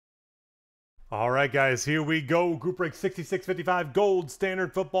All right, guys, here we go. Group break 66-55 gold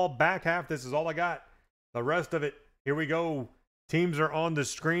standard football back half. This is all I got. The rest of it, here we go. Teams are on the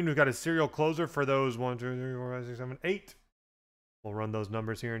screen. We've got a serial closer for those 1, 2, 3, 4, 5, 6, 7, 8. We'll run those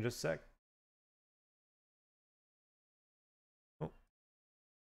numbers here in just a sec. Oh,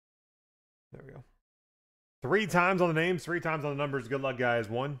 there we go. 3 times on the names, 3 times on the numbers. Good luck, guys.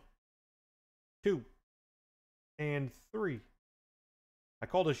 1, 2, and 3. I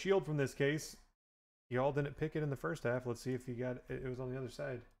called a shield from this case. Y'all didn't pick it in the first half. Let's see if you got it. It was on the other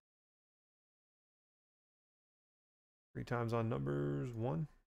side. 3 times on numbers. 1,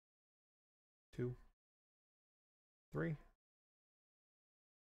 2, 3.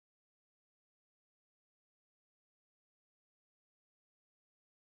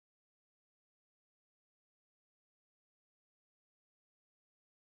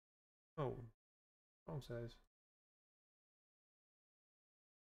 Oh, wrong size.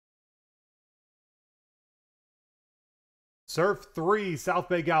 Surf 3, South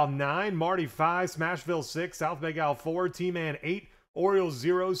Bay Gal 9, Marty 5, Smashville 6, South Bay Gal 4, T-Man 8, Orioles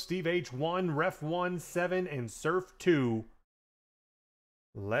 0, Steve H 1, Ref 1, 7, and Surf 2.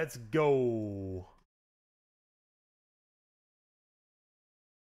 Let's go.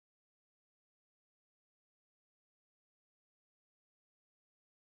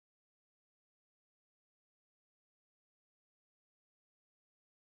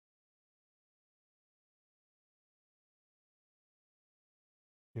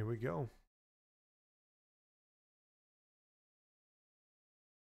 Here we go.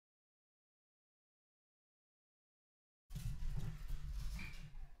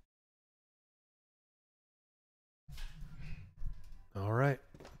 All right.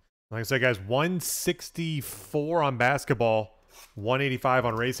 Like I said, guys, 164 on basketball, 185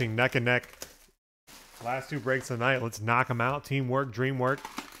 on racing, neck and neck. Last 2 breaks of the night. Let's knock them out. Teamwork, dream work.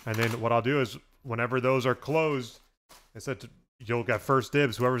 And then what I'll do is whenever those are closed, I said you'll get first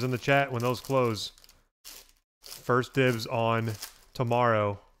dibs. Whoever's in the chat when those close, first dibs on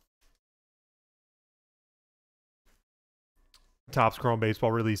tomorrow. Topps Chrome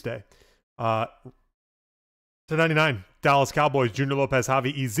Baseball release day. To 99, Dallas Cowboys, Junior Lopez,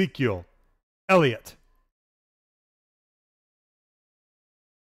 Javi, Ezekiel, Elliott.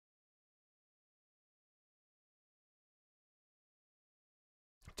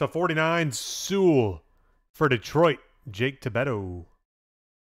 To 49, Sewell. For Detroit, Jake Tibetto.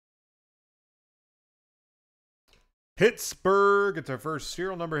 Pittsburgh, it's our first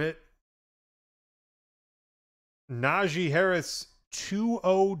serial number hit. Najee Harris,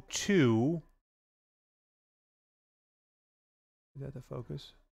 202. Is that the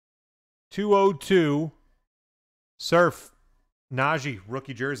focus? 202. Surf. Najee,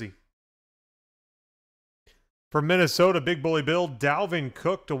 rookie jersey. For Minnesota, Big Bully Bill, Dalvin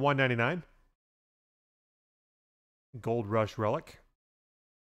Cook to 199. Gold Rush relic.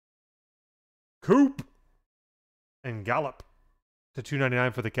 Coop. And Gallup to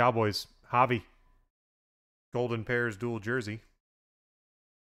 299 for the Cowboys. Javi. Golden Pairs dual jersey.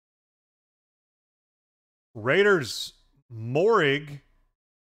 Raiders, Morig,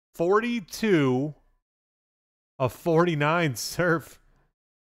 42 of 49. Surf.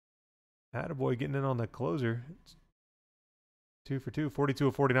 Attaboy getting in on the closer. 2 for 2. 42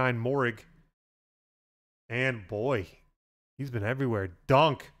 of 49. Morig. And boy, he's been everywhere.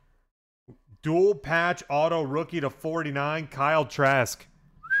 Dunk. Dual patch auto rookie to 49. Kyle Trask.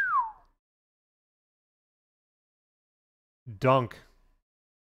 Dunk.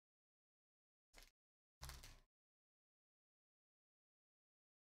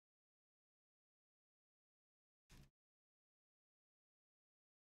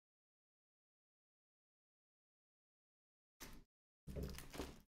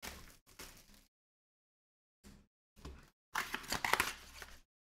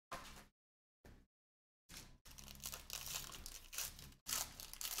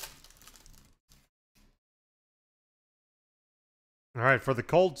 All right, for the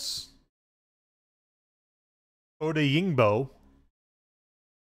Colts, Odeyingbo.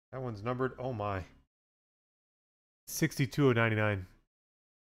 That one's numbered. Oh, my. 62 of 99.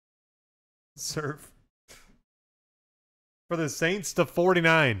 Surf. For the Saints to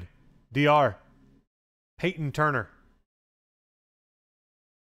 49. DR. Peyton Turner.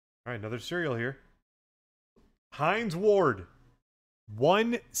 All right, another serial here. Hines Ward.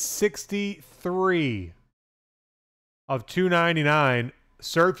 163 of 299.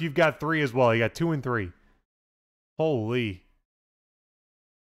 Surf, you've got 3 as well. You got 2 and 3. Holy.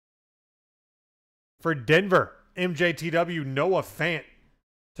 For Denver, MJTW, Noah Fant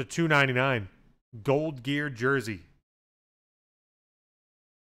to 299. Gold gear jersey.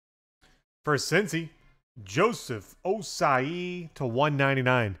 For Cincy, Joseph Osai to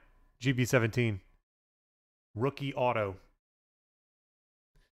 199. GB17. Rookie auto.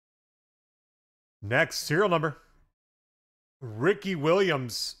 Next, serial number. Ricky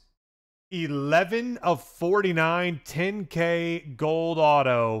Williams. 11 of 49. 10K gold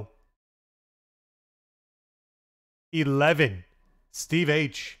auto. 11. Steve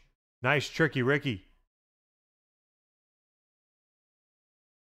H. Nice, tricky Ricky.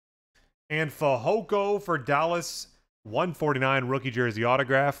 And Fahoko for Dallas. 149 rookie jersey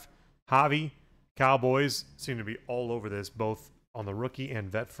autograph. Javi. Cowboys seem to be all over this, both on the rookie and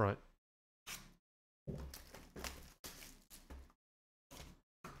vet front.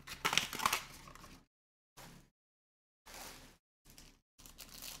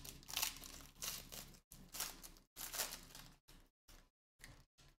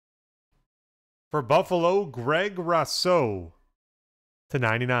 For Buffalo, Greg Rousseau to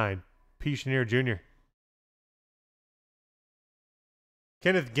 99. P. Chenier Jr.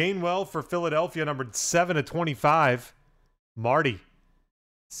 Kenneth Gainwell for Philadelphia, numbered 7 of 25. Marty,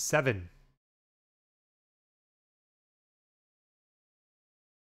 7.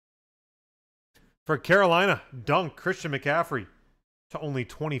 For Carolina, Dunk, Christian McCaffrey to only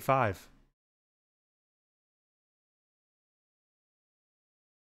 25.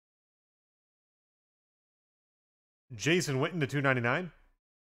 Jason Witten to 299.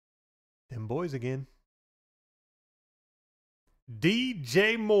 Them boys again.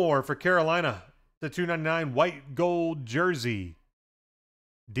 DJ Moore for Carolina to 299 white gold jersey.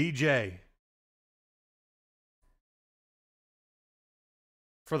 DJ.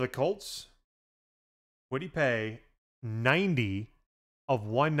 For the Colts, what'd he pay? 90 of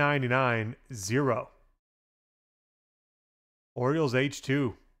 199, 0. Orioles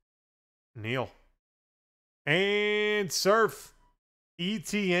H2. Neil. And Surf.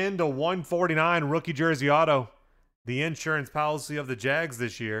 ETN to 149 rookie jersey auto. The insurance policy of the Jags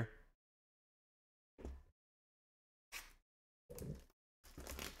this year.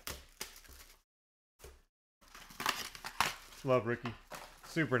 Love Ricky.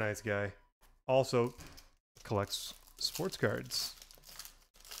 Super nice guy. Also collects sports cards.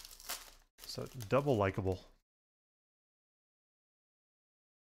 So double likable.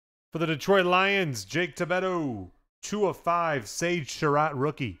 For the Detroit Lions, Jake Tabeto. 2 of 5. Sage Surratt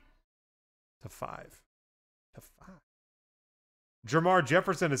rookie. To 5. To 5. Jamar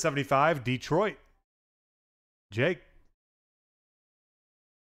Jefferson to 75. Detroit. Jake.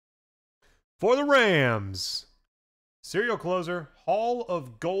 For the Rams. Serial closer. Hall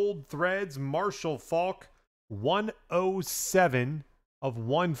of Gold Threads. Marshall Faulk. 107 of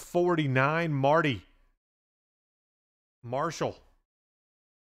 149. Marty. Marshall.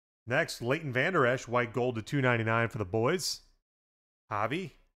 Next, Leighton Vander Esch, white gold to 299 for the boys. Javi.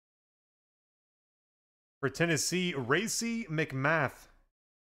 For Tennessee, Racy McMath.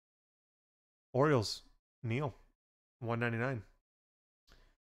 Orioles, Neil, 199.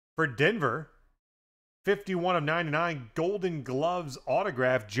 For Denver, 51 of 99, Golden Gloves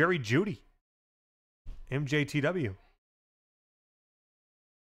autograph, Jerry Jeudy. MJTW.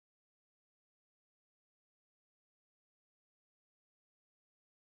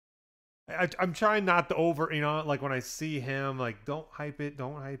 I'm trying not to like when I see him, like, don't hype it.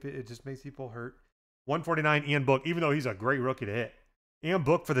 It just makes people hurt. 149, Ian Book, even though he's a great rookie to hit. Ian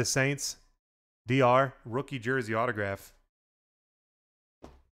Book for the Saints. DR, rookie jersey autograph.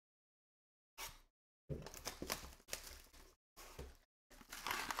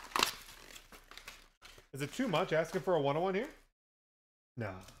 Is it too much asking for a 101 here? No.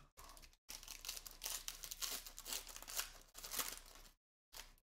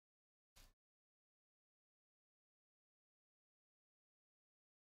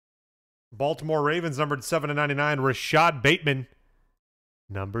 Baltimore Ravens, numbered 7 of 99. Rashad Bateman,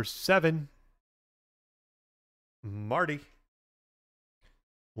 number 7. Marty.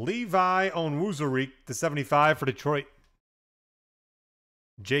 Levi Onwuzurike, to 75 for Detroit.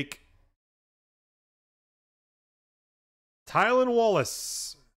 Jake. Tylan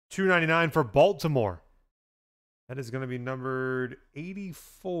Wallace, 299 for Baltimore. That is going to be numbered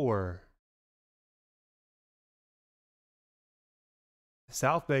 84.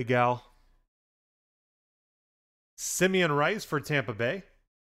 South Bay gal. Simeon Rice for Tampa Bay,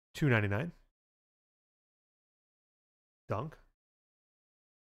 299. Dunk.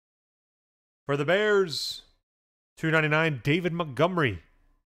 For the Bears, 299, David Montgomery.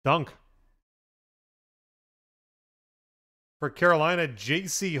 Dunk. For Carolina,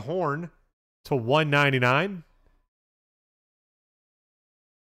 J.C. Horn to 199.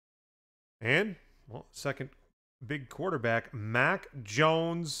 And, well, second big quarterback, Mac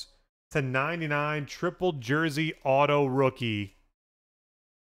Jones /99 triple jersey auto rookie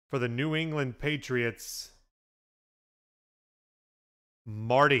for the New England Patriots.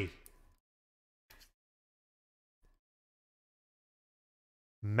 Marty.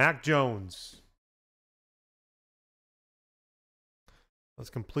 Mac Jones. Let's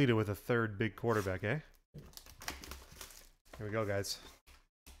complete it with a third big quarterback, eh? Here we go, guys.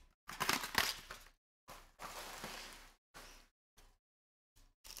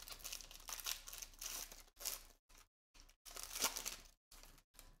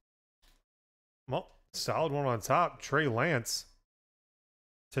 Well, solid one on top. Trey Lance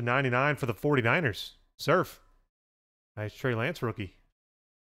 /99 for the 49ers. Surf. Nice Trey Lance rookie.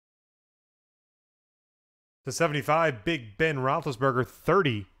 /75, Big Ben Roethlisberger,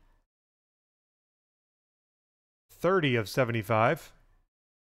 30. 30 of 75.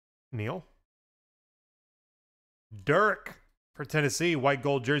 Neil. Dirk for Tennessee, white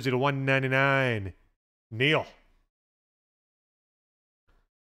gold jersey /199. Neil.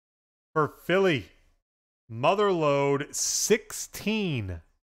 For Philly, Motherload, 16.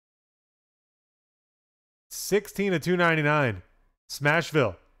 16 of 299.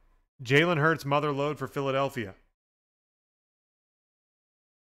 Smashville. Jalen Hurts, Motherload for Philadelphia.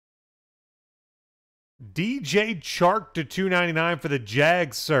 DJ Chark /299 for the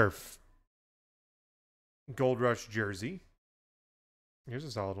Jags. Surf. Gold Rush jersey. Here's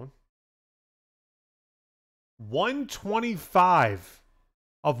a solid one. 125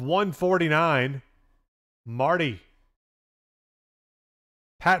 of 149. Marty.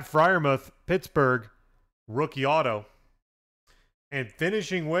 Pat Freiermuth, Pittsburgh, rookie auto. And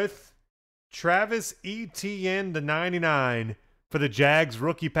finishing with Travis Etienne /99 for the Jags,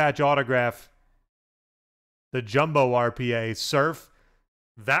 rookie patch autograph. The Jumbo RPA. Surf.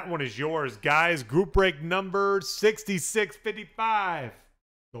 That one is yours, guys. Group break number 6655.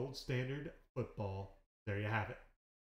 Gold Standard Football. There you have it.